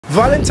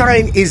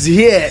Valentine is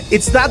here.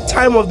 It's that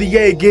time of the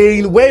year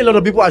again where a lot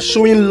of people are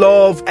showing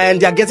love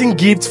and they're getting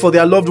gifts for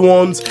their loved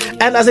ones.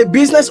 And as a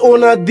business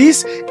owner,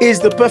 this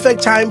is the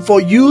perfect time for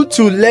you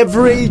to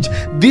leverage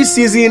this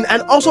season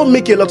and also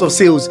make a lot of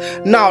sales.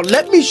 Now,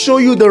 let me show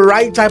you the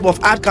right type of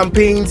ad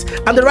campaigns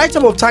and the right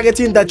type of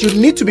targeting that you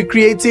need to be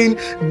creating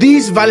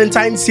this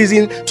Valentine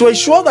season to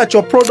ensure that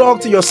your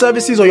product, your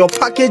services, or your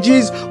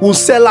packages will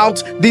sell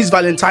out this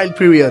Valentine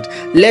period.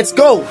 Let's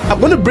go. I'm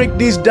going to break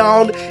this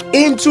down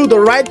into the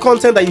right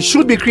content that you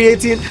should be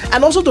creating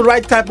and also the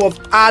right type of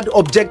ad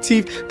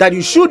objective that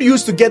you should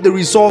use to get the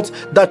results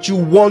that you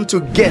want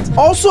to get.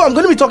 Also, I'm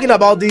going to be talking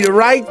about the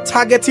right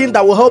targeting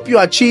that will help you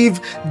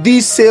achieve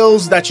these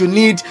sales that you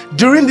need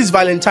during this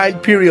Valentine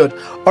period.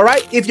 All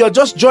right, if you're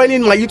just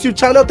joining my YouTube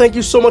channel, thank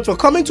you so much for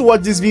coming to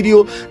watch this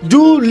video.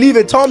 Do leave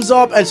a thumbs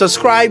up and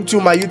subscribe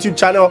to my YouTube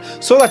channel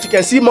so that you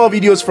can see more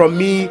videos from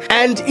me.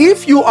 And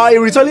if you are a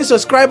returning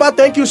subscriber,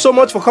 thank you so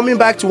much for coming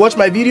back to watch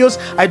my videos.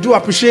 I do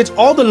appreciate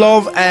all the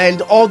love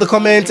and all the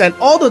comments and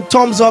all the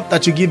thumbs up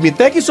that you give me.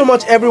 Thank you so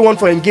much everyone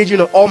for engaging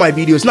on all my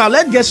videos. Now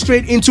let's get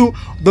straight into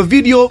the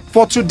video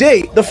for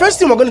today. The first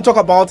thing we're going to talk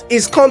about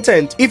is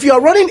content. If you are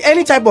running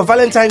any type of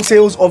Valentine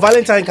sales or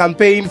Valentine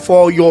campaign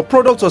for your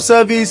product or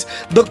service,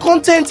 the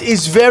content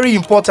is very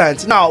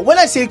important. Now, when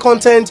I say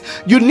content,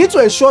 you need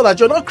to ensure that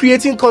you're not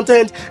creating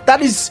content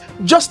that is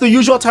just the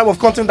usual type of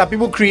content that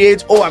people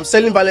create. Oh, I'm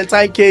selling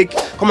Valentine cake,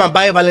 come and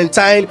buy a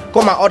Valentine,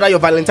 come and order your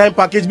Valentine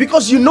package,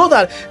 because you know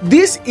that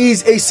this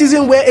is a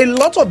season where a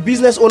lot of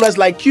business owners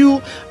like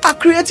you are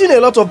creating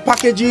a lot of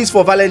packages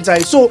for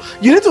Valentine. So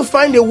you need to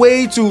find a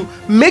way to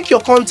make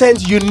your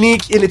content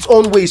unique in its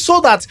own way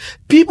so that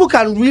people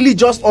can really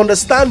just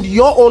understand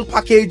your own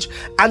package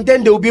and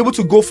then they'll be able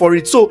to go for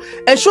it. So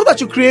ensure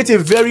that you create a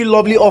very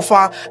lovely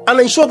offer and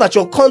ensure that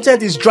your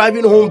content is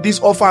driving home this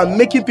offer and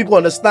making people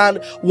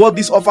understand what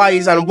this offer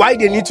is and why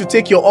they need to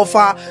take your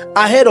offer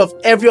ahead of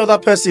every other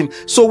person.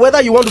 So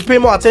whether you want to pay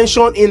more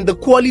attention in the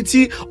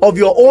quality of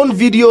your own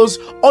videos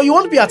or you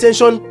want to pay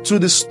attention to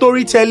the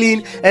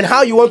storytelling and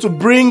how you want to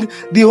bring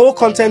the whole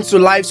content to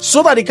life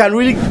so that it can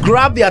really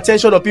grab the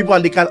attention of people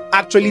and they can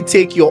actually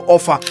take your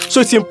offer.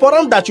 So it's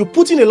important that you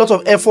put in a lot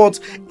of effort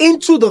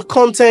into the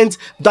content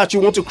that you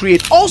want to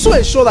create. Also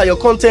ensure that your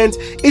content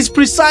is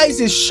precise,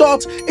 is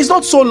short, it's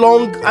not so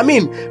long. I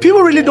mean,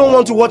 people really don't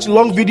want to watch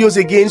long videos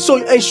again. So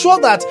ensure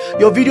that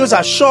your videos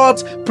are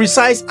short,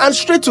 precise, and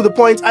straight to the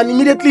point, and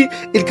immediately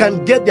it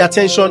can get the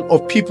attention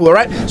of people. All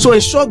right, so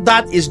ensure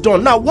that is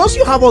done. Now, once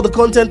you have all the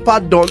content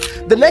part done,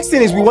 the next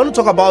thing is we want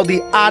to talk about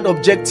the ad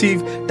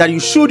objective that you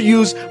should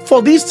use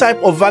for this type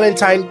of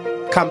Valentine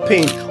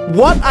campaign.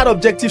 What ad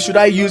objective should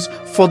I use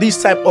for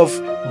this type of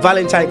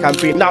Valentine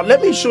campaign? Now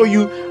let me show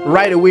you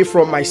right away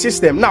from my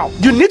system. Now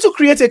you need to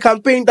create a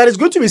campaign that is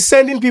going to be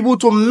sending people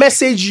to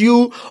message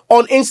you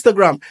on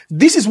Instagram.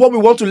 This is what we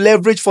want to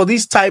leverage for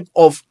this type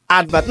of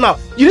advert. Now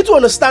you need to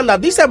understand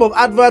that this type of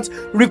advert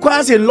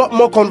requires a lot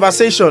more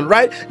conversation,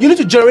 right? You need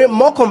to generate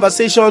more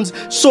conversations.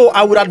 So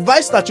I would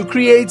advise that you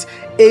create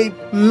a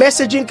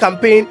messaging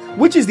campaign,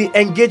 which is the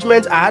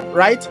engagement ad,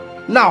 right?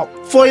 Now,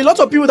 for a lot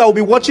of people that will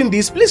be watching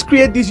this, please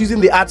create this using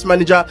the Ads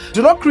Manager.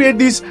 Do not create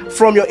this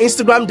from your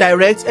Instagram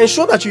direct.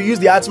 Ensure that you use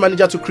the Ads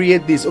Manager to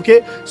create this,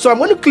 okay? So I'm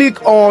going to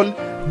click on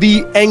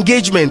the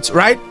engagement,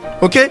 right?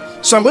 Okay,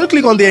 so I'm going to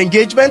click on the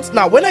engagement.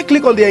 Now, when I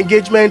click on the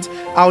engagement,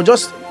 I'll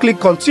just click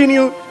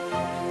continue,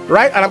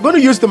 right? And I'm going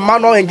to use the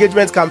manual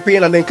engagement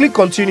campaign and then click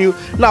continue.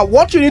 Now,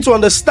 what you need to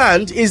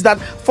understand is that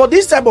for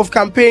this type of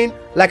campaign,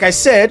 like I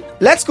said,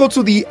 let's go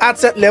to the ad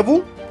set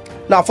level.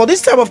 Now, for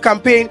this type of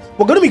campaign,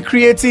 we're going to be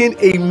creating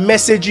a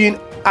messaging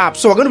app.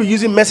 So we're going to be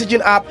using messaging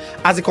app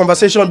as a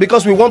conversation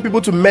because we want people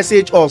to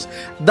message us.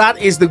 That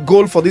is the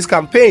goal for this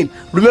campaign.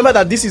 Remember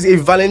that this is a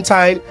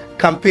Valentine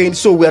campaign,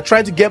 so we are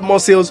trying to get more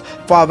sales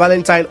for our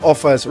Valentine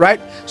offers, right?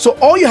 So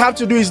all you have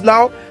to do is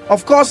now,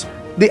 of course,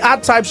 the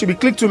ad type should be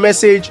click to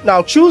message.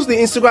 Now choose the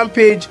Instagram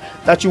page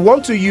that you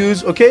want to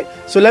use, okay?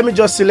 So let me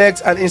just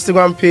select an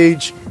Instagram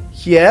page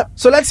here.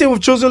 So let's say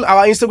we've chosen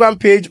our Instagram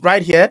page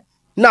right here.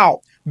 Now,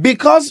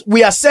 because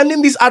we are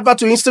sending this advert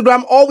to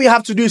Instagram, all we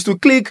have to do is to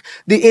click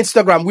the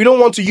Instagram. We don't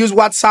want to use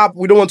WhatsApp.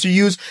 We don't want to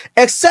use,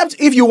 except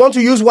if you want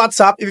to use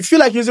WhatsApp. If you feel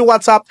like using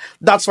WhatsApp,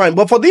 that's fine.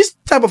 But for this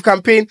type of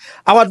campaign,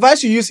 I would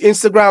advise you use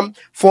Instagram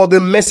for the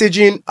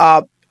messaging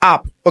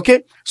app.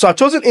 Okay, so I've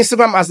chosen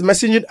Instagram as the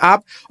messaging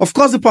app. Of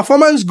course, the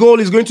performance goal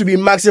is going to be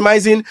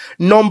maximizing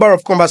number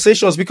of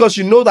conversations because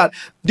you know that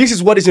this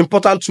is what is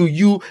important to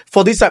you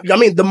for this app. I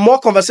mean, the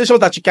more conversations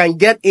that you can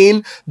get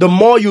in, the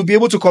more you'll be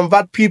able to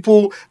convert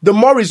people, the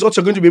more results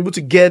you're going to be able to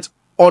get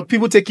on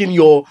people taking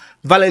your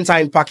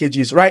Valentine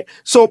packages, right?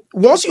 So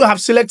once you have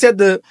selected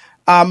the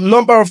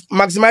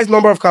maximized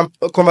number of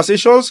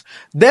conversations,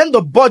 then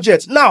the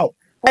budget. Now,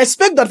 I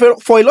expect that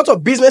for a lot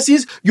of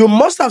businesses, you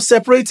must have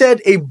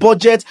separated a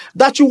budget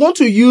that you want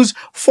to use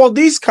for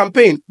this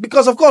campaign.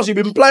 Because, of course, you've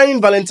been planning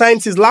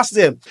Valentine since last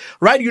year,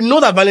 right? You know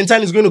that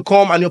Valentine is going to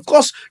come, and of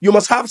course, you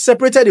must have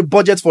separated a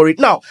budget for it.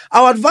 Now,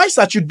 our advice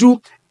that you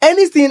do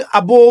anything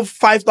above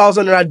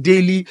 5,000 naira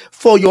daily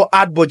for your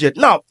ad budget.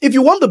 Now, if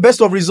you want the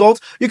best of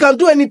results, you can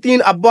do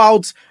anything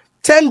about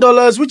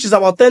 $10, which is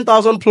about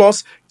 10,000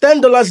 plus.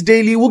 $10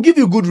 daily will give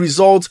you good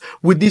results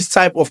with this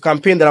type of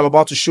campaign that I'm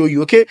about to show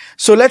you. Okay,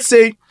 so let's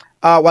say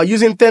we're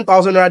using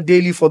 10,000 naira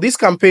daily for this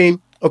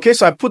campaign. Okay,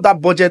 so I put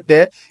that budget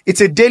there. It's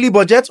a daily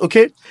budget.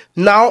 Okay,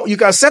 now you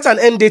can set an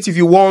end date if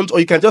you want, or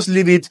you can just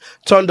leave it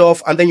turned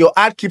off, and then your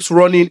ad keeps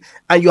running,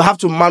 and you have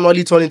to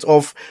manually turn it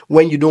off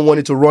when you don't want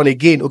it to run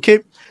again.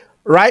 Okay,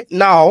 right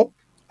now,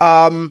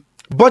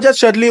 budget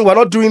scheduling, we're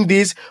not doing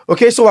this.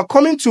 Okay, so we're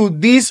coming to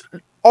this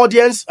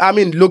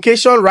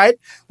location. Right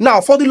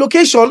now, for the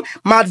location,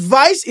 my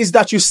advice is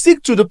that you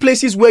stick to the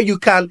places where you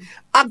can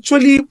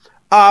actually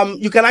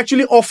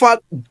offer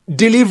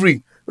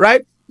delivery.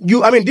 Right,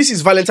 this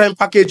is Valentine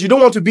package. You don't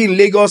want to be in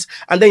Lagos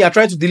and then you're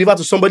trying to deliver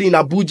to somebody in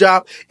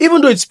Abuja.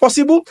 Even though it's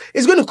possible,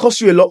 it's going to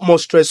cost you a lot more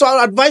stress. So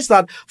I advise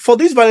that for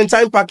this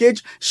Valentine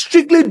package,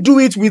 strictly do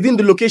it within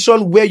the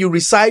location where you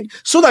reside,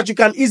 so that you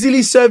can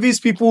easily service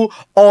people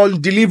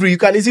on delivery. You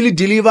can easily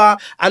deliver,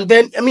 and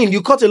then,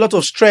 you cut a lot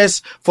of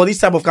stress for this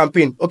type of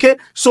campaign. Okay,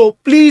 so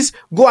please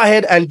go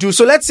ahead and do.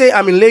 So let's say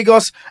I'm in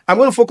Lagos. I'm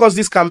going to focus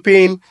this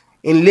campaign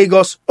in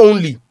Lagos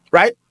only.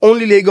 Right?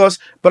 Only Lagos,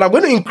 but I'm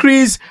going to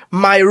increase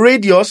my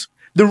radius.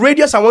 The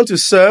radius I want to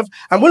serve,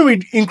 I'm going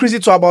to increase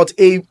it to about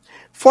a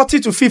 40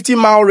 to 50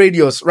 mile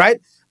radius,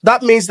 right?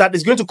 That means that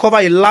it's going to cover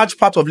a large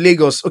part of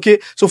Lagos. Okay,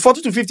 so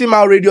 40 to 50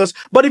 mile radius.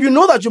 But if you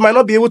know that you might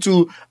not be able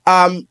to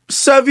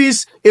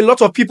service a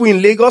lot of people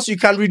in Lagos, you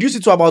can reduce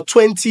it to about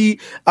 20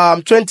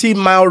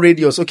 mile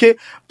radius. Okay,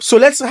 so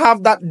let's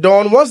have that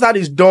done. Once that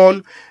is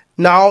done,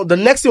 now, the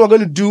next thing we're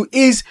going to do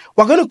is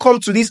we're going to come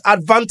to this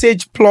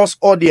Advantage Plus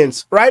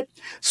audience, right?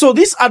 So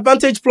this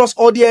Advantage Plus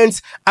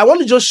audience, I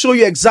want to just show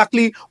you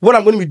exactly what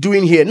I'm going to be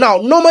doing here. Now,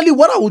 normally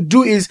what I would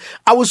do is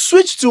I will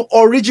switch to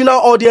original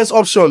audience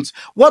options.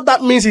 What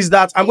that means is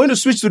that I'm going to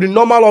switch to the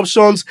normal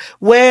options,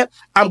 where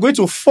I'm going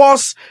to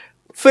force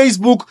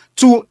Facebook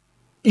to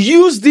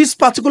use this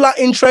particular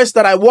interest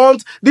that I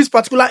want, this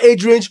particular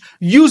age range,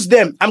 use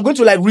them. I'm going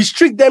to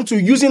restrict them to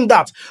using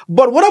that.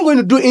 But what I'm going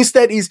to do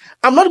instead is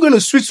I'm not going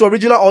to switch to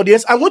original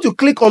audience. I'm going to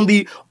click on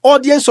the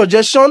audience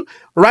suggestion,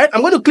 right?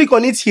 I'm going to click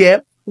on it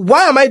here.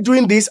 Why am I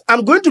doing this?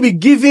 I'm going to be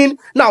giving,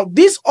 now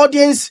this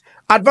audience,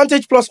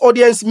 Advantage Plus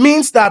audience,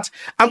 means that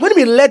I'm going to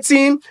be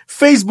letting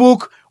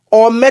Facebook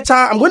or Meta,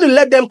 I'm going to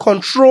let them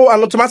control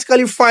and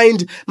automatically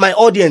find my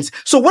audience.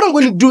 So what I'm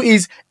going to do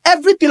is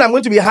everything I'm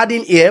going to be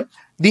adding here,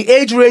 the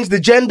age range, the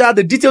gender,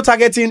 the detail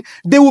targeting,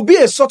 there will be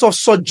a sort of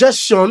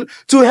suggestion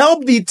to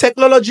help the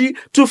technology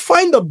to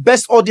find the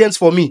best audience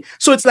for me.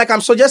 So it's like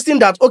I'm suggesting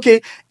that,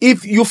 okay,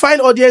 if you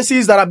find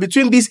audiences that are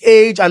between this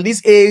age, and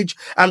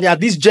they are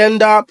this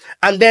gender,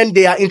 and then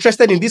they are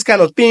interested in these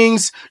kind of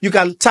things, you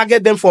can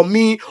target them for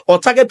me, or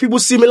target people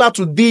similar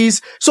to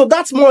these. So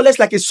that's more or less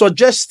like a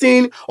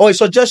suggestion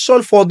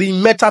for the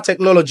Meta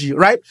technology,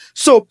 right?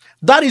 So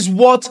that is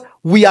what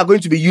we are going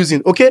to be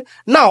using. Okay,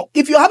 now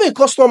if you have a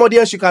custom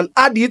audience, you can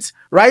add it,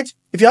 right?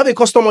 If you have a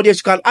custom audience,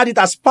 you can add it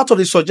as part of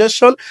the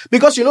suggestion,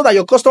 because you know that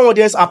your custom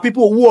audience are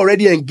people who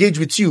already engage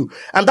with you,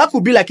 and that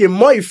could be like a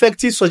more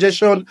effective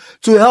suggestion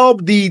to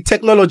help the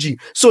technology.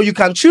 So you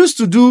can choose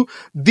to do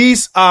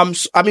this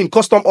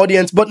custom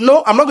audience, but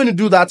no, I'm not going to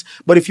do that.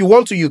 But if you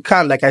want to, you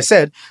can, like I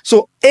said.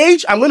 So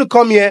age, I'm going to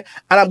come here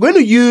and I'm going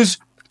to use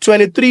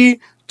 23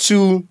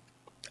 to,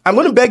 I'm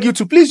going to beg you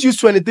to please use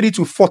 23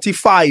 to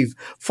 45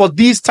 for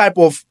this type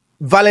of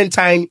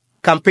Valentine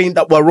campaign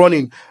that we're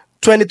running.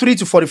 23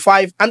 to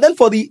 45. And then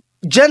for the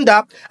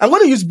gender, I'm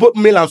going to use both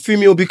male and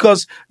female,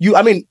 because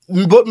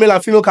both male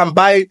and female can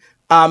buy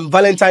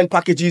Valentine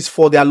packages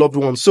for their loved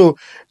ones. So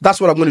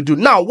that's what I'm going to do.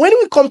 Now, when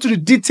we come to the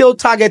detailed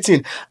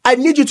targeting, I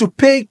need you to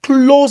pay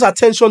close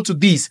attention to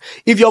this.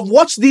 If you have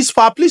watched this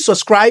far, please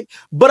subscribe,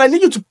 but I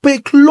need you to pay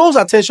close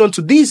attention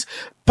to this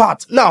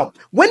part. Now,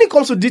 when it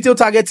comes to detailed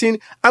targeting,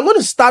 I'm going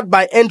to start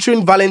by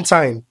entering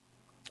Valentine,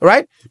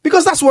 right?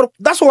 Because that's what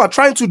we're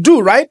trying to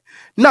do, right?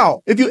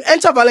 Now, if you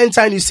enter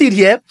Valentine, you see it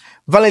here,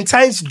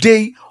 Valentine's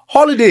Day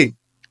holiday,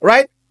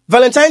 right?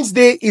 Valentine's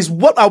Day is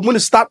what I'm going to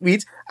start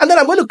with. And then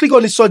I'm going to click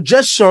on the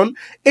suggestion.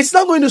 It's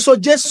now going to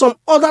suggest some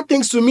other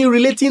things to me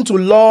relating to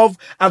love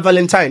and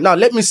Valentine. Now,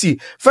 let me see.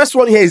 First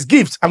one here is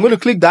gifts. I'm going to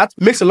click that.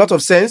 Makes a lot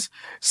of sense.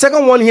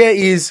 Second one here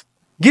is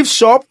gift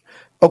shop.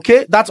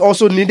 Okay, that's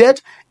also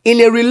needed.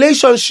 In a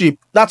relationship,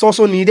 that's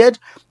also needed.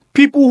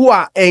 People who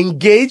are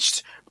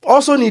engaged,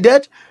 also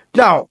needed.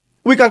 Now,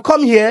 we can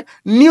come here,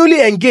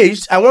 newly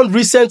engaged. I want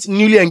recent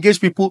newly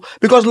engaged people,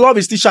 because love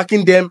is still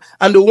shocking them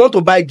and they want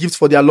to buy gifts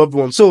for their loved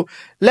ones. So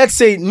let's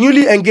say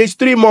newly engaged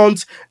 3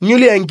 months,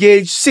 newly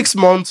engaged 6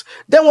 months.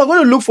 Then we're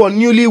going to look for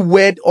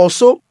newlywed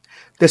also.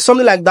 There's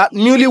something like that.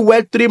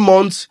 Newlywed 3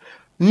 months,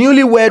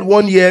 newlywed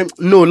 1 year.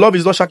 No, love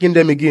is not shocking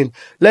them again.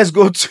 Let's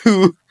go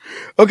to,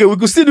 okay, we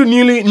could still do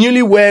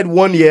newlywed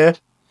 1 year,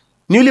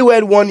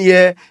 newlywed 1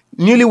 year,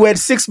 newlywed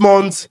 6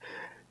 months,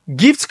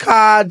 gift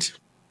card.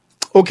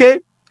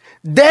 Okay.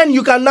 then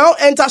you can now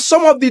enter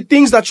some of the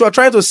things that you are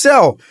trying to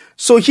sell.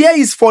 So here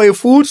is for a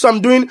food. So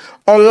I'm doing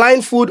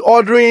online food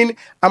ordering.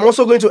 I'm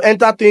also going to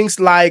enter things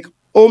like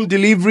home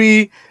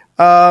delivery,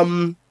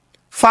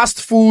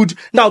 fast food.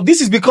 Now,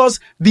 this is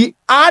because the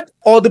ad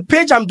or the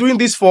page I'm doing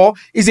this for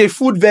is a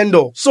food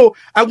vendor. So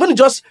I'm going to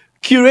just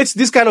curate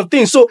this kind of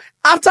thing. So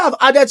after I've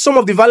added some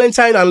of the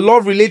Valentine and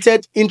love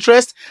related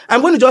interest,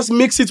 I'm going to just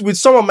mix it with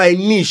some of my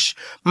niche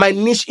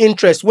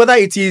interest, whether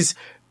it is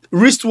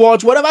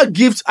wristwatch, whatever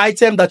gift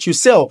item that you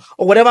sell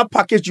or whatever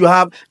package you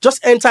have,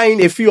 just enter in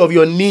a few of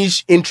your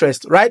niche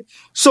interest, right?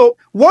 So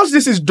once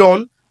this is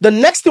done, the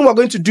next thing we're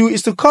going to do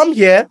is to come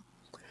here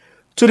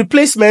to the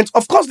placement.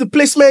 Of course, the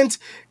placement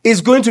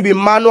is going to be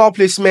manual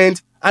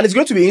placement and it's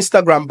going to be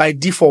Instagram by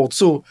default.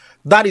 So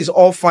that is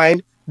all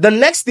fine. The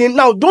next thing,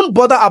 now don't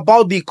bother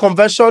about the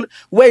conversion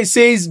where it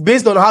says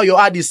based on how your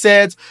ad is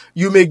set,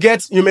 you may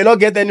not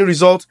get any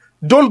result.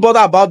 Don't bother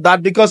about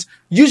that because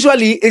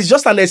usually it's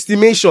just an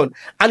estimation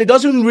and it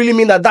doesn't really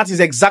mean that is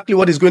exactly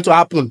what is going to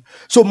happen.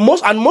 So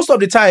most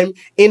of the time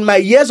in my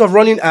years of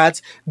running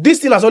ads, this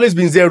thing has always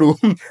been zero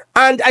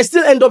and I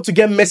still end up to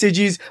get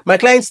messages. My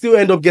clients still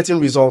end up getting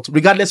results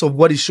regardless of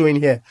what is showing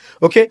here.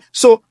 Okay.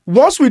 So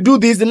once we do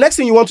this, the next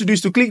thing you want to do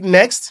is to click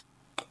next,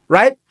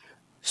 right?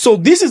 So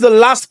this is the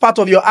last part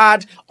of your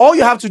ad. All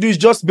you have to do is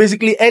just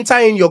basically enter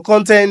in your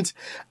content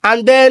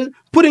and then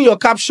put in your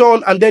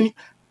caption and then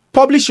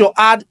publish your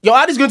ad. Your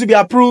ad is going to be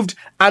approved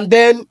and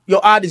then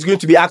your ad is going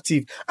to be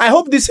active. I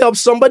hope this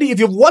helps somebody. If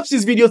you've watched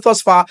this video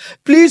thus far,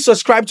 please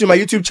subscribe to my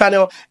YouTube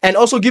channel and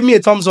also give me a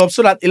thumbs up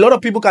so that a lot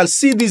of people can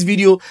see this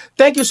video.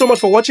 Thank you so much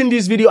for watching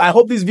this video. I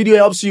hope this video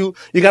helps you.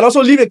 You can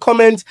also leave a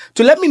comment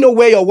to let me know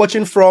where you're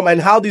watching from and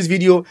how this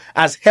video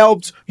has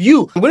helped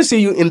you. I'm going to see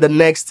you in the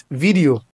next video.